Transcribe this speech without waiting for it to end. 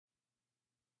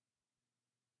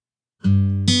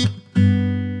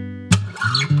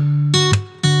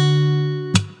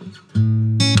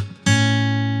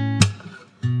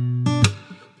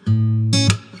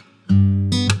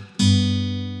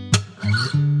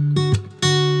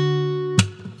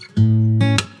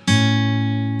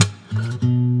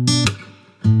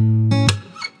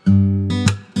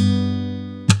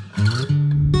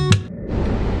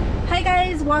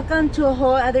welcome to a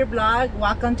whole other vlog.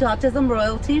 Welcome to Autism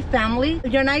Royalty family.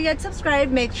 If you're not yet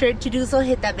subscribed, make sure to do so.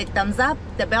 Hit that big thumbs up,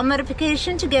 the bell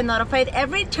notification to get notified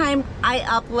every time I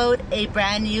upload a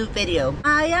brand new video.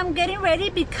 I am getting ready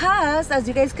because, as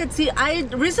you guys could see, I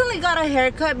recently got a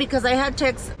haircut because I had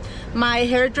texted my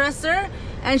hairdresser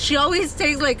and she always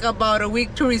takes like about a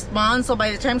week to respond. So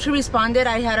by the time she responded,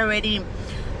 I had already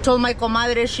told my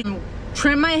comadre she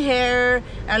trim my hair,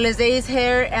 Alize's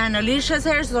hair, and Alysha's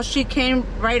hair, so she came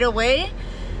right away.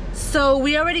 So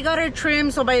we already got her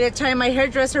trimmed, so by the time my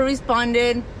hairdresser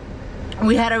responded,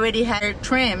 we had already had her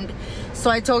trimmed. So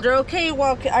I told her, okay,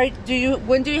 well,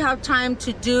 when do you have time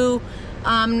to do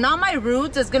not my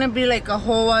roots? It's gonna be like a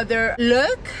whole other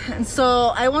look, and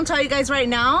so I won't tell you guys right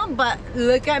now, but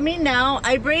look at me now.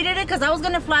 I braided it because I was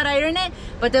gonna flat iron it,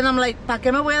 but then I'm like, pa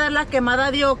que me voy a dar la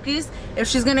quemada de oquis if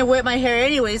she's gonna whip my hair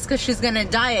anyways, because she's gonna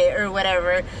dye it or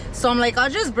whatever. So I'm like, I'll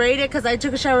just braid it because I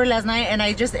took a shower last night and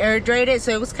I just air dried it,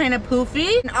 so it was kind of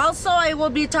poofy. And also I will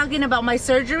be talking about my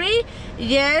surgery.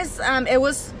 Yes, it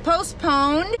was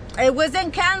postponed. It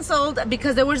wasn't canceled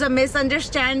because there was a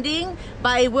misunderstanding, but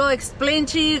I will explain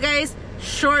to you guys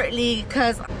shortly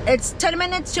because it's 10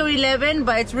 minutes to 11,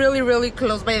 but it's really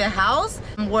close by the house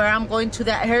where I'm going to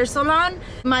that hair salon.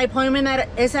 My appointment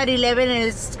is at 11 and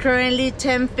it's currently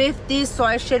 10:50, so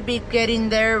I should be getting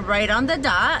there right on the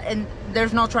dot, and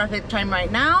there's no traffic time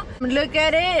right now. Look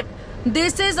at it.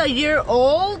 This is a year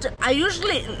old.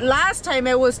 Last time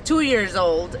it was 2 years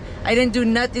old. I didn't do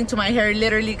nothing to my hair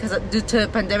literally because due to the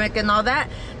pandemic and all that.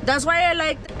 That's why I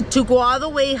like to go all the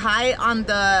way high on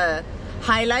the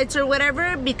highlights or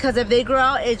whatever, because if they grow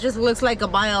out, it just looks like a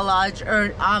biolage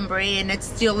or ombre and it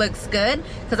still looks good.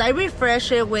 Because I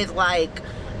refresh it with like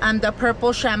the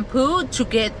purple shampoo to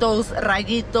get those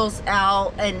rayitos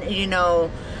out and, you know,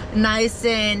 nice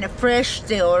and fresh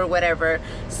still or whatever.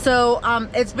 So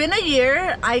it's been a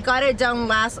year. I got it done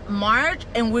last March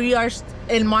and we are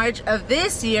in March of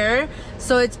this year,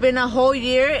 so it's been a whole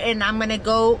year, and I'm gonna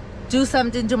go do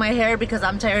something to my hair because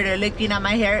I'm tired of looking at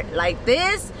my hair like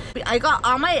this. I got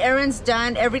all my errands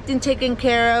done, everything taken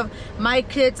care of, my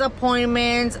kids'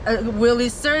 appointments,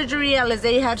 Willy's surgery,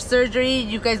 Alizé had surgery.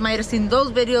 You guys might have seen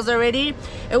those videos already.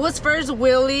 It was first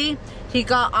Willy. He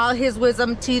got all his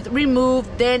wisdom teeth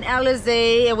removed, then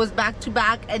Alizé, it was back to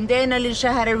back, and then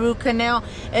Allysha had a root canal,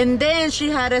 and then she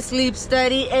had a sleep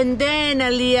study, and then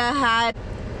Aliyah had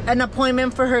an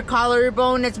appointment for her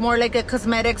collarbone. It's more like a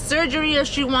cosmetic surgery if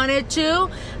she wanted to,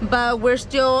 but we're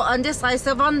still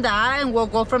undecisive on that, and we'll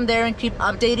go from there and keep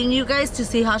updating you guys to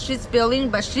see how she's feeling.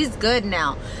 But she's good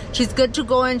now. She's good to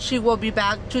go, and she will be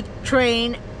back to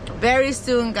train very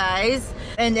soon, guys,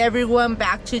 and everyone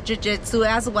back to jiu-jitsu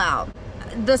as well.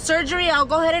 The surgery, I'll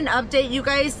go ahead and update you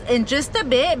guys in just a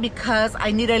bit because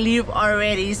I need to leave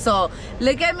already. So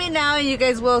look at me now and you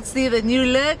guys will see the new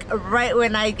look right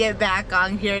when I get back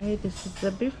on here. Hey, this is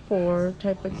the before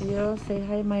type of deal. Say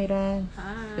hi, Mayra.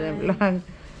 Hi.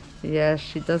 Yeah,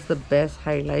 she does the best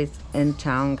highlights in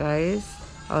town, guys.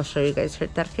 I'll show you guys her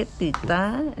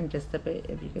tarjetita in just a bit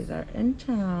if you guys are in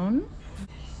town.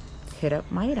 Hit up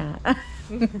Mayra.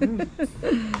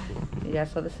 Yeah,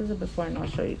 so this is a before, and I'll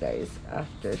show you guys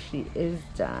after she is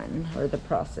done, or the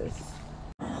process.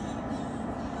 Wow.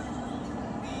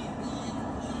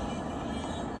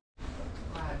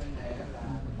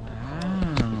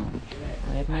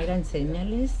 A ver, Mayra,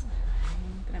 enséñales.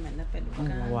 Tremenda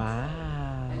peluca.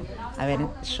 Wow. A ver,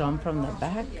 show them from the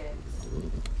back.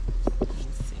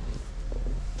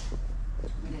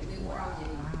 Wow.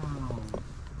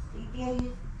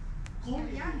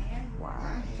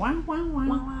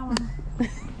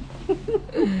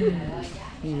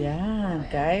 Yeah,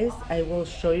 guys, I will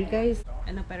show you guys.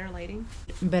 And a better lighting.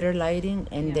 Better lighting,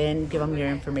 and then give them your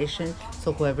information.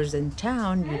 So whoever's in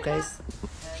town, you guys,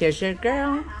 here's your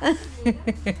girl.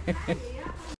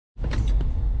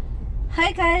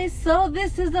 Hi guys, so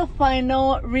this is the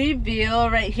final reveal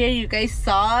right here. You guys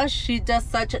saw she does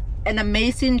such an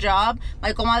amazing job.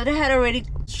 My comadre had already,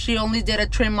 she only did a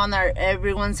trim on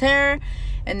everyone's hair,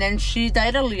 and then she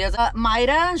dyed Aliyah's.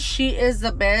 Mayra, she is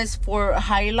the best for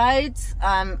highlights.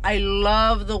 I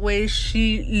love the way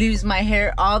she leaves my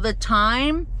hair all the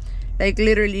time. Like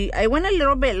literally, I went a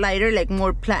little bit lighter, like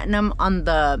more platinum on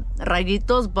the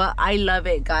rayitos, but I love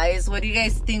it, guys. What do you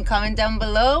guys think? Comment down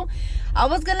below. I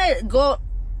was gonna go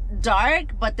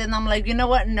dark, but then I'm like, you know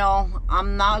what? No,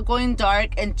 I'm not going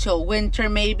dark until winter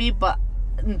maybe, but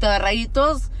the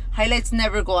rayitos highlights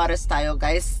never go out of style,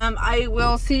 guys. I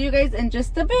will see you guys in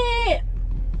just a bit.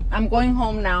 I'm going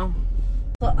home now.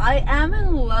 So I am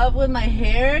in love with my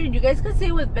hair. You guys can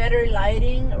see with better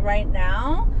lighting right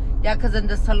now. Yeah, because in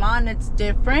the salon it's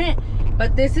different.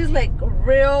 But this is like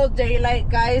real daylight,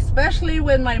 guys, especially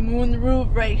with my moon roof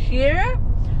right here.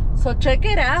 So check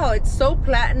it out. It's so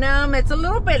platinum. It's a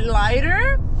little bit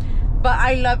lighter, but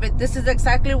I love it. This is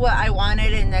exactly what I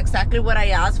wanted and exactly what I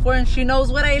asked for, and she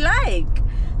knows what I like.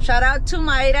 Shout out to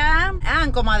Mayra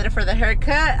and Comadre for the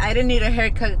haircut. I didn't need a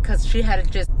haircut because she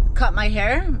had just cut my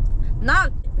hair.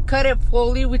 Not cut it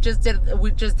fully, we just did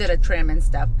a trim and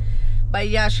stuff. But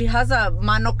yeah, she has a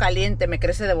mano caliente, me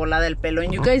crece de volada el pelo.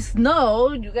 And you guys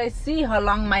know, you guys see how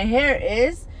long my hair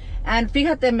is. And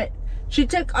fíjate, she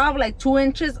took off like 2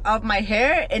 inches of my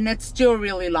hair and it's still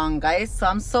really long, guys. So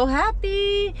I'm so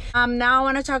happy. Now I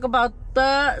want to talk about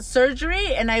the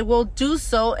surgery, and I will do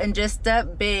so in just a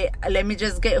bit. Let me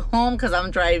just get home because I'm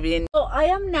driving. So I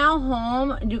am now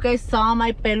home. You guys saw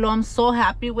my pelo. I'm so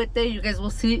happy with it. You guys will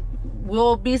see.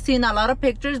 We'll be seeing a lot of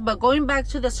pictures. But going back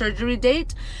to the surgery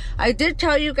date, I did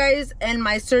tell you guys in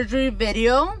my surgery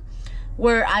video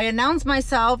where I announced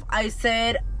myself, I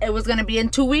said it was going to be in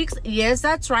 2 weeks. Yes,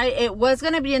 that's right. It was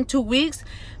going to be in 2 weeks,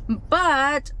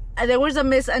 but there was a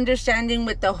misunderstanding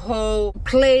with the whole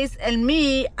place and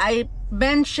me. I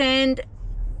mentioned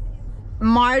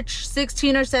March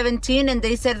 16 or 17, and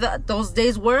they said that those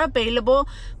days were available,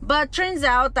 but turns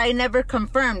out I never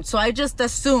confirmed. So I just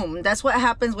assumed. That's what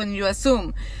happens when you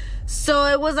assume. So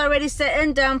it was already set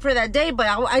and done for that day, but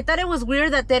I thought it was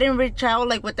weird that they didn't reach out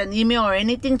like with an email or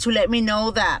anything to let me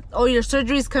know that, oh, your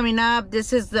surgery is coming up,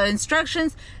 this is the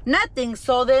instructions. Nothing.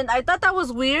 So then I thought that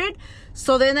was weird.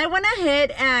 So then I went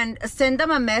ahead and sent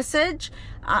them a message,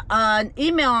 an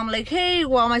email. I'm like, hey,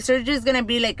 well, my surgery is gonna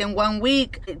be like in 1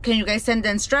 week, can you guys send the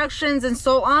instructions and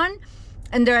so on?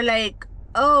 And they're like,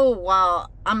 oh wow.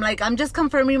 I'm like, I'm just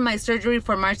confirming my surgery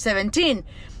for March 17.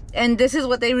 And this is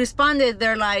what they responded.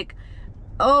 They're like,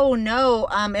 oh no,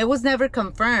 it was never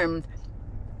confirmed.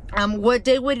 What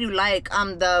day would you like?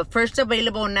 The first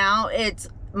available now, it's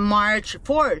March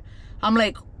 4th. I'm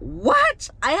like, what?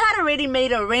 I had already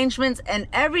made arrangements and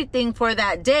everything for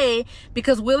that day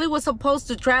because Willy was supposed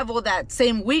to travel that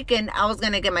same weekend. I was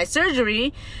gonna get my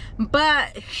surgery,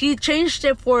 but he changed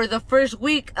it for the first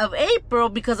week of April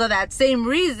because of that same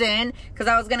reason, because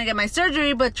I was gonna get my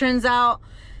surgery. But turns out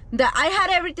that I had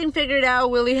everything figured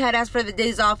out. Willy had asked for the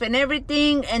days off and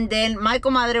everything, and then my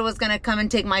comadre was gonna come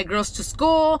and take my girls to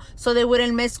school so they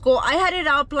wouldn't miss school. I had it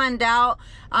all planned out.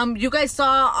 You guys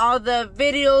saw all the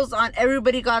videos on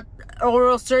everybody got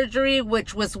oral surgery,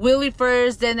 which was Willy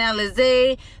first, then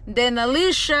Alizé, then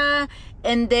Allysha,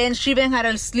 and then she even had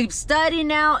a sleep study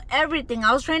now, everything.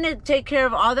 I was trying to take care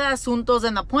of all the asuntos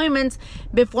and appointments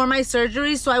before my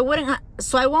surgery, so I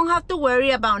won't have to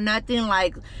worry about nothing.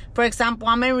 Like, for example,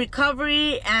 I'm in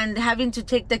recovery and having to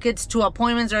take the kids to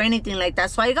appointments or anything like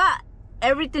that. So I got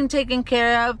everything taken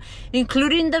care of,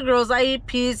 including the girls'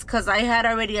 IEPs, because I had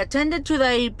already attended to the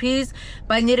IEPs,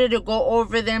 but I needed to go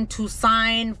over them to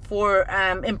sign for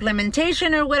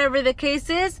implementation or whatever the case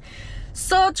is.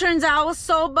 So it turns out I was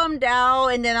so bummed out,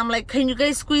 and then I'm like, can you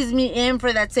guys squeeze me in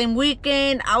for that same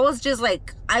weekend? I was just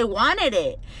like, I wanted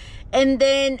it. And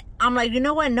then I'm like, you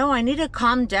know what? No, I need to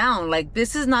calm down. Like,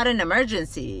 this is not an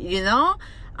emergency, you know?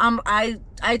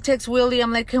 I text Willy,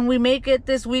 I'm like, can we make it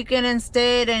this weekend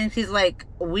instead? And he's like,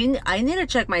 I need to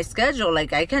check my schedule.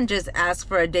 Like, I can't just ask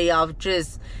for a day off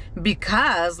just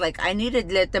because, like, I need to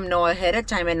let them know ahead of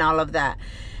time and all of that.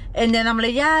 And then I'm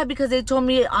like, yeah, because they told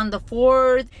me on the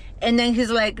 4th. And then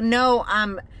he's like, no,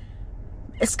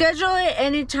 schedule it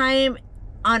anytime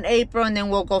on April, and then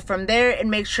we'll go from there and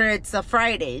make sure it's a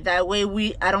Friday. That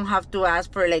way I don't have to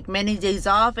ask for like many days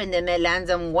off, and then it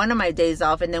lands on one of my days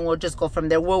off, and then we'll just go from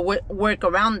there. We'll work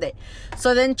around it.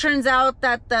 So then turns out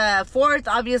that the 4th,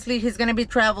 obviously he's gonna be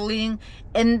traveling,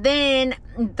 and then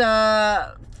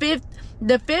the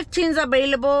 15th is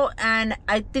available, and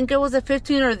I think it was the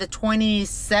 15th or the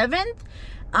 27th.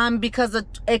 Because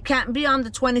it can't be on the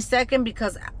 22nd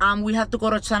because we have to go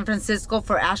to San Francisco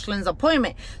for Ashlyn's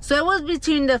appointment. So it was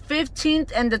between the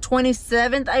 15th and the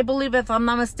 27th, I believe, if I'm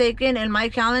not mistaken, in my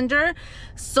calendar.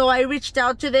 So I reached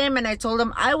out to them and I told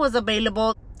them I was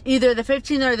available either the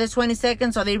 15th or the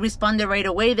 22nd. So they responded right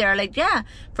away. They're like, yeah,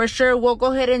 for sure, we'll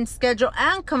go ahead and schedule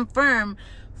and confirm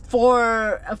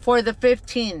for the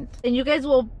 15th. And you guys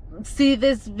will see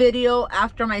this video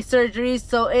after my surgery,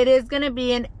 so it is gonna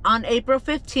be on April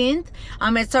 15th.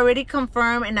 It's already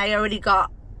confirmed, and I already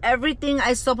got everything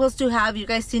I supposed to have. You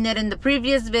guys seen it in the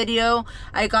previous video.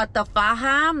 I got the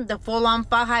faja, the full-on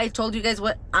faja. I told you guys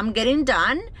what I'm getting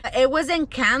done. It wasn't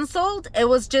canceled, it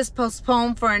was just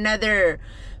postponed for another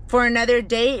for another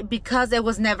day because it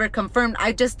was never confirmed.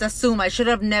 I just assumed. I should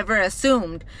have never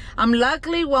assumed.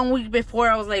 Luckily 1 week before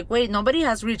I was like, wait, nobody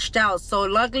has reached out. So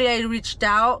luckily I reached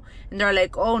out and they're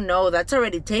like, oh no, that's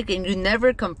already taken. You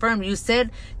never confirmed. You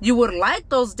said you would like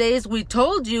those days. We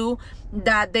told you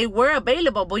that they were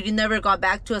available, but you never got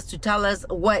back to us to tell us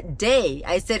what day.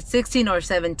 I said 16 or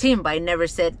 17, but I never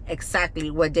said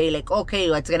exactly what day. Like, okay,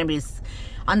 it's gonna be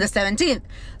on the 17th.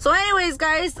 So anyways,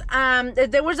 guys,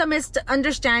 there was a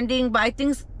misunderstanding, but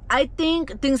I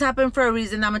think things happen for a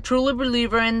reason. I'm a truly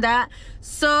believer in that.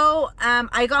 So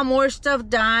I got more stuff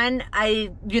done.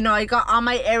 I got all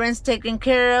my errands taken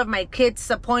care of, my kids'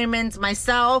 appointments,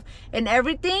 myself, and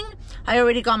everything. I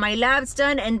already got my labs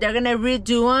done, and they're gonna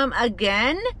redo them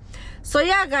again. So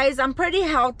yeah, guys, I'm pretty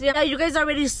healthy. Yeah, you guys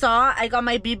already saw I got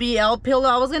my BBL pillow.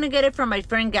 I was gonna get it from my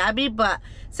friend Gabby, but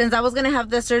since I was gonna have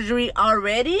the surgery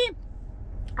already,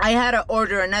 I had to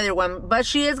order another one. But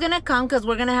she is gonna come because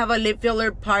we're gonna have a lip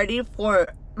filler party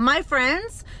for my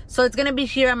friends. So it's gonna be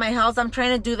here at my house. I'm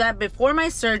trying to do that before my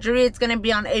surgery. It's gonna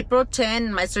be on April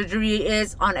 10. My surgery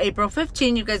is on April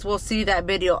 15. You guys will see that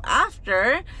video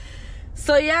after.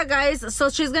 So yeah, guys, so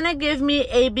she's gonna give me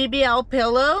a BBL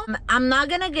pillow. I'm not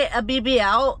gonna get a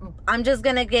BBL. I'm just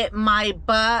gonna get my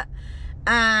butt.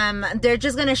 They're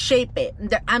just gonna shape it.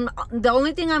 The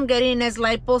only thing I'm getting is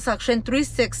liposuction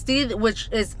 360, which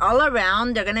is all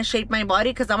around. They're gonna shape my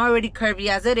body because I'm already curvy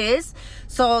as it is.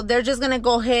 So they're just gonna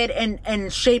go ahead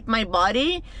and shape my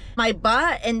body, my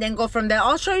butt, and then go from there.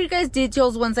 I'll show you guys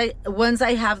details once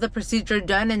I have the procedure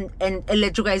done and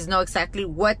let you guys know exactly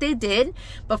what they did.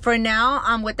 But for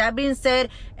now, with that being said,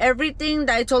 everything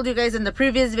that I told you guys in the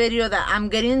previous video that I'm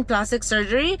getting plastic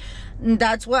surgery,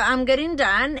 that's what I'm getting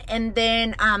done. And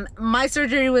then my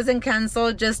surgery wasn't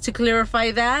canceled, just to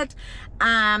clarify that.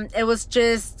 It was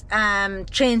just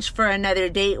changed for another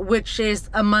date, which is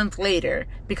a month later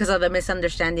because of the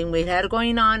misunderstanding we had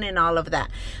going on and all of that.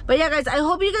 But yeah, guys, I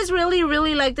hope you guys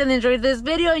really liked and enjoyed this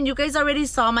video. And you guys already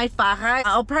saw my faja.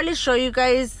 I'll probably show you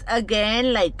guys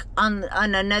again, like on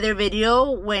another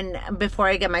video before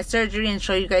I get my surgery, and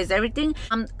show you guys everything.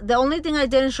 The only thing I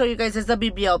didn't show you guys is the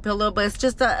BBL pillow, but it's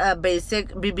just a basic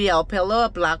BBL pillow, a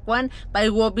black one. But I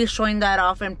will be showing that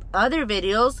off in other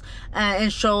videos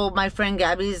and show my friend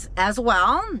Gabby's as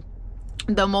well,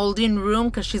 the molding room,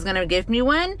 because she's gonna give me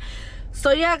one.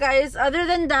 So yeah, guys, other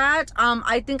than that,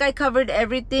 I think I covered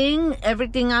everything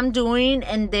I'm doing.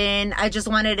 And then I just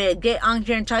wanted to get on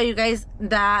here and tell you guys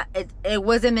that it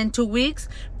wasn't in 2 weeks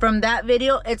from that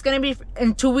video. It's gonna be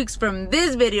in 2 weeks from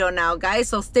this video now, guys.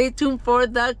 So stay tuned for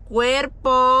the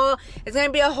cuerpo. It's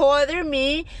gonna be a whole other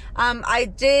me. I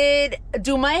did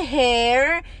do my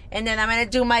hair, and then I'm gonna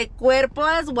do my cuerpo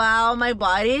as well, my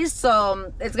body.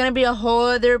 So it's gonna be a whole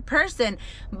other person,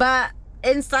 but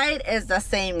inside is the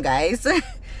same, guys.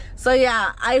 So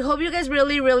yeah, I hope you guys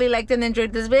really liked and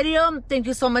enjoyed this video. Thank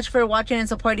you so much for watching and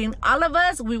supporting all of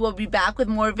us. We will be back with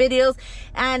more videos,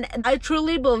 and I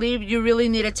truly believe you really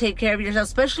need to take care of yourself,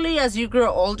 especially as you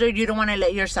grow older. You don't want to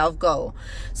let yourself go.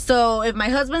 So if my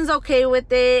husband's okay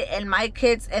with it and my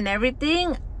kids and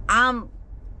everything, I'm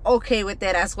okay with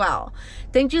it as well.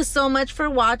 Thank you so much for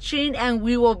watching, and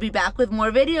we will be back with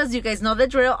more videos. You guys know the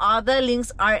drill. All the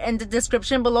links are in the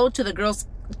description below to the girls'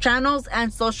 channels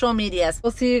and social medias.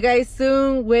 We'll see you guys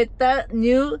soon with the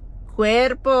new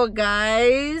cuerpo,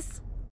 guys.